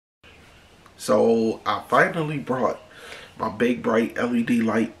So I finally brought my big bright LED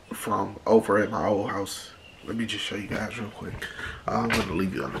light from over at my old house. Let me just show you guys real quick. I'm gonna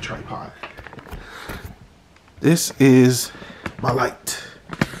leave it on the tripod. This is my light.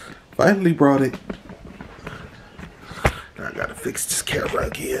 Finally brought it. Now I gotta fix this camera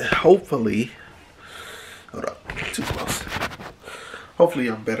again. Hopefully, hold up, too close. Hopefully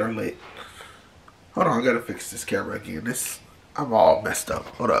I'm better lit. Hold on, I gotta fix this camera again. I'm all messed up.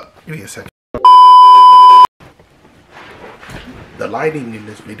 Hold up, give me a second. The lighting in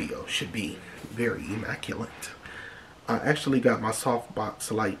this video should be very immaculate. I actually got my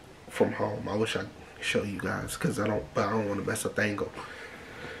softbox light from home. I wish I could show you guys, because I don't want to mess up the angle.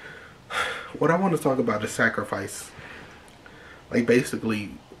 What I want to talk about is sacrifice. Like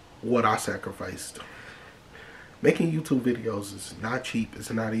basically what I sacrificed. Making YouTube videos is not cheap.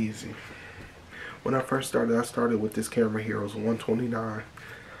 It's not easy. When I first started, I started with this camera here. It was $129.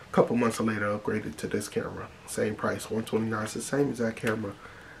 A couple months later, I upgraded to this camera. Same price, $129. It's the same exact camera,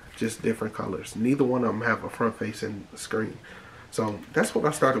 just different colors. Neither one of them have a front-facing screen. So that's what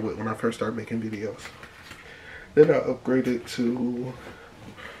I started with when I first started making videos. Then I upgraded to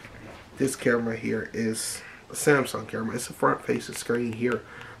this camera here. Is a Samsung camera. It's a front-facing screen here,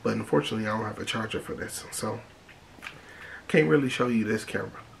 but unfortunately I don't have a charger for this, so can't really show you this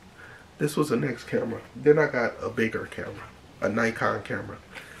camera. This was the next camera. Then I got a bigger camera, a Nikon camera.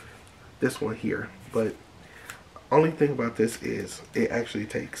 This one here, but only thing about this is it actually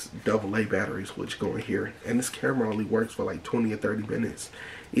takes AA batteries, which go in here, and this camera only works for like 20 or 30 minutes.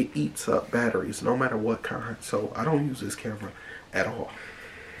 It eats up batteries no matter what kind, so I don't use this camera at all.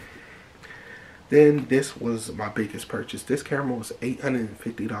 Then this was my biggest purchase. This camera was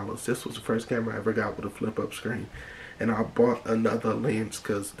 $850. This was the first camera I ever got with a flip up screen, and I bought another lens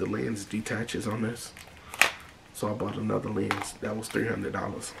because the lens detaches on this. So I bought another lens. That was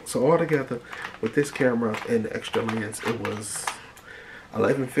 $300. So altogether, with this camera and the extra lens, it was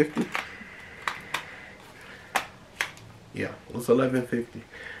 $1150. Yeah, it was $1150.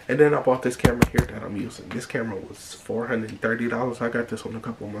 And then I bought this camera here that I'm using. This camera was $430. I got this one a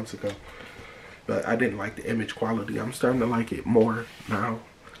couple of months ago, but I didn't like the image quality. I'm starting to like it more now.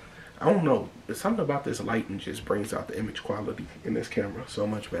 I don't know, there's something about this lighting just brings out the image quality in this camera so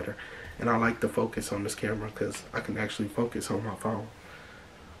much better. And I like the focus on this camera because I can actually focus on my phone.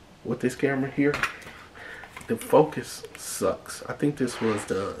 With this camera here, the focus sucks. I think this was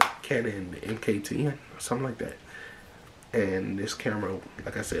the Canon MK10 or something like that. And this camera,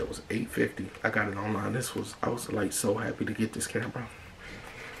 like I said, it was $850. I got it online. I was like so happy to get this camera.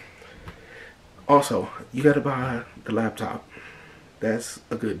 Also, you gotta buy the laptop. That's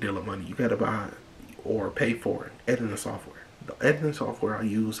a good deal of money. You gotta buy or pay for editing software. The editing software I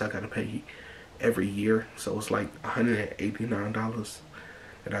use, I gotta pay every year. So it's like $189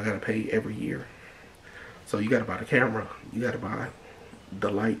 that I gotta pay every year. So you gotta buy the camera. You gotta buy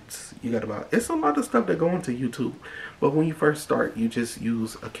the lights. You gotta buy, it's a lot of stuff that go into YouTube. But when you first start, you just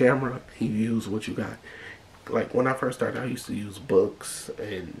use a camera and you use what you got. Like when I first started, I used to use books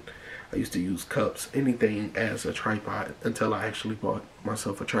and I used to use cups, anything as a tripod, until I actually bought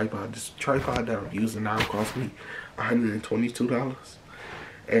myself a tripod. This tripod that I'm using now cost me $122.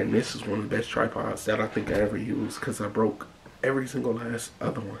 And this is one of the best tripods that I think I ever used because I broke every single last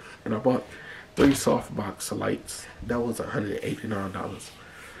other one. And I bought 3 softbox lights. That was $189.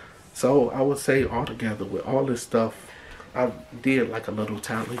 So I would say altogether with all this stuff, I did like a little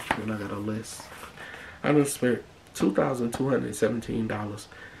tally when I got a list. I done spent $2,217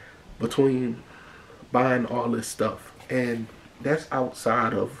 between buying all this stuff, and that's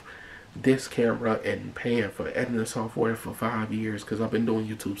outside of this camera and paying for editing software for 5 years, because I've been doing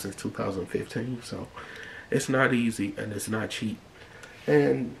YouTube since 2015. So it's not easy and it's not cheap,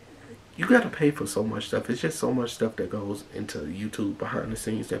 and you gotta pay for so much stuff. It's just so much stuff that goes into YouTube behind the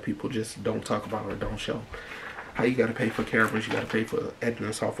scenes that people just don't talk about or don't show. How you gotta pay for cameras, you gotta pay for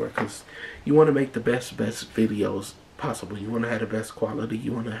editing software, because you want to make the best videos possible. You want to have the best quality.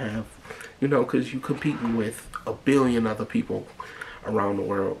 You want to have, you know, because you're competing with a billion other people around the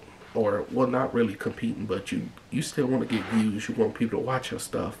world. Or, well, not really competing, but you still want to get views. You want people to watch your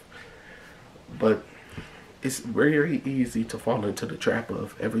stuff. But it's very easy to fall into the trap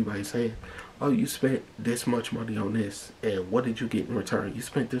of everybody saying, oh, you spent this much money on this, and what did you get in return? You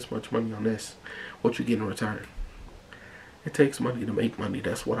spent this much money on this, what you get in return? It takes money to make money.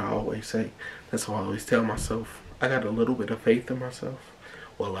 That's what I always say. That's what I always tell myself. I got a little bit of faith in myself.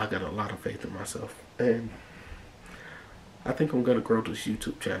 Well, I got a lot of faith in myself. And I think I'm going to grow this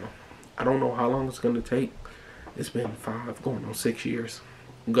YouTube channel. I don't know how long it's going to take. It's been 5, going on 6 years.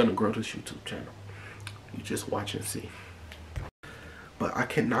 I'm going to grow this YouTube channel. You just watch and see. But I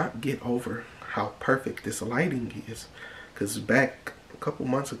cannot get over how perfect this lighting is. Because back a couple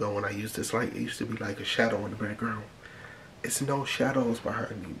months ago when I used this light, it used to be like a shadow in the background. It's no shadows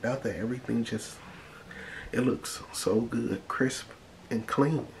behind me, nothing. Everything just, it looks so good, crisp and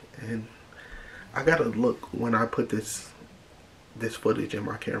clean. And I gotta look when I put this footage in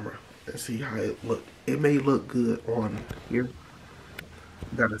my camera and see how it look. It may look good on here.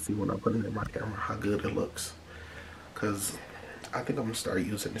 Gotta see when I put it in my camera how good it looks. Cause I think I'm gonna start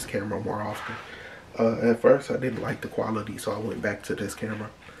using this camera more often. At first I didn't like the quality, so I went back to this camera.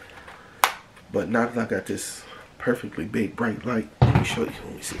 But now that I got this perfectly big bright light, let me show you.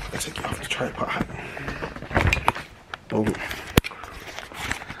 Let me see if I take it off the tripod. Boom.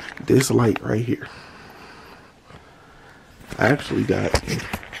 This light right here. I actually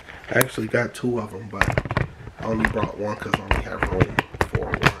got two of them, but I only brought one because I only have room for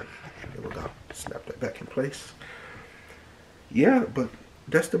one. There we go. Snap that back in place. Yeah, but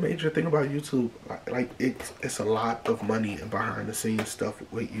that's the major thing about YouTube. Like it's a lot of money and behind the scenes stuff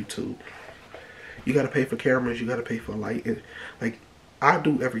with YouTube. You gotta pay for cameras, you gotta pay for lighting. Like, I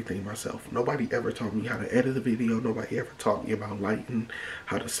do everything myself. Nobody ever taught me how to edit a video. Nobody ever taught me about lighting,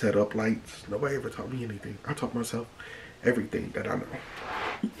 how to set up lights. Nobody ever taught me anything. I taught myself everything that I know.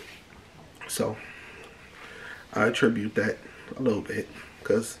 So I attribute that a little bit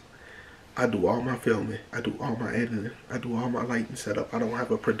because I do all my filming, I do all my editing, I do all my lighting setup. I don't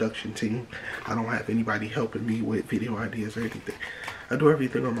have a production team. I don't have anybody helping me with video ideas or anything. I do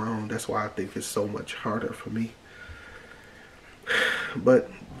everything on my own. That's why I think it's so much harder for me.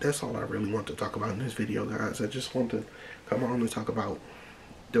 But that's all I really want to talk about in this video, guys. I just want to come on and talk about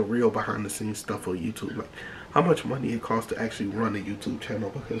the real behind the scenes stuff on YouTube. Like how much money it costs to actually run a YouTube channel,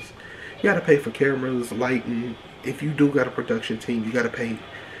 because you got to pay for cameras, lighting. If you do got a production team, you got to pay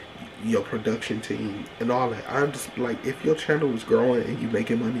your production team and all that. I'm just like, if your channel is growing and you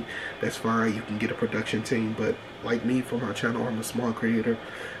making money, that's fine. You can get a production team. But like me, for my channel, I'm a small creator.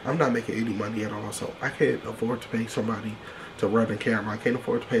 I'm not making any money at all, so I can't afford to pay somebody to run a camera. I can't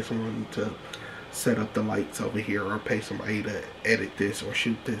afford to pay someone to set up the lights over here, or pay somebody to edit this or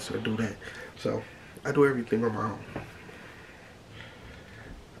shoot this or do that. So I do everything on my own.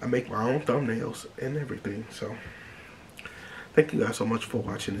 I make my own thumbnails and everything. So thank you guys so much for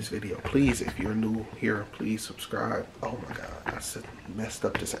watching this video. Please, if you're new here, please subscribe. Oh my god, I messed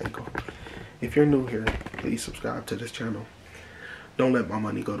up this ankle. If you're new here, please subscribe to this channel. Don't let my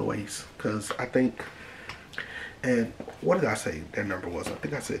money go to waste, because I think, and what did I say that number was? I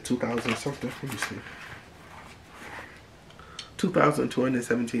think I said 2,000 something. Let me see.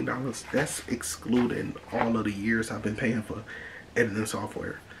 $2,217. That's excluding all of the years I've been paying for editing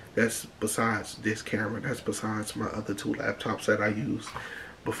software. That's besides this camera. That's besides my other two laptops that I use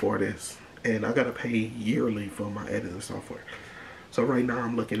before this. And I gotta pay yearly for my editing software. So right now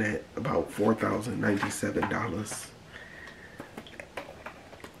I'm looking at about $4,097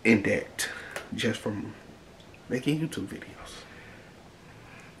 in debt just from making YouTube videos.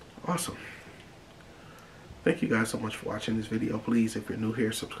 Awesome. Thank you guys so much for watching this video. Please, if you're new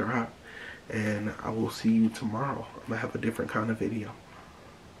here, subscribe. And I will see you tomorrow. I'm gonna have a different kind of video.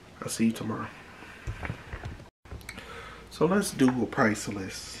 I'll see you tomorrow. So let's do a price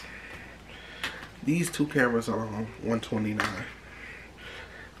list. These two cameras are on $129.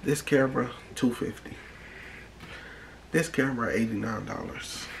 This camera, $250. This camera,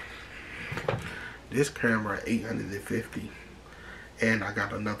 $89. This camera, $850. And I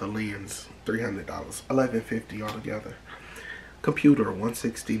got another lens, $300. $1,150 altogether. Computer,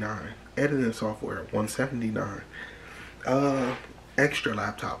 $169. Editing software, $179. Extra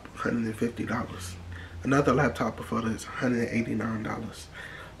laptop, $150. Another laptop before this, $189.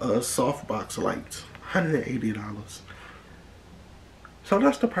 Softbox lights, $180. So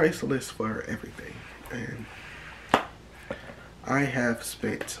that's the price list for everything. And I have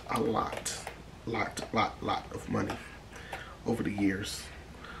spent a lot of money over the years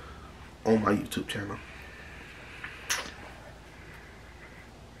on my YouTube channel.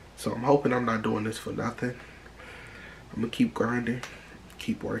 So I'm hoping I'm not doing this for nothing. I'm gonna keep grinding,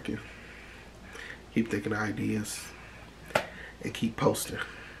 keep working, keep thinking of ideas, and keep posting.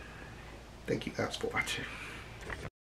 Thank you guys for watching.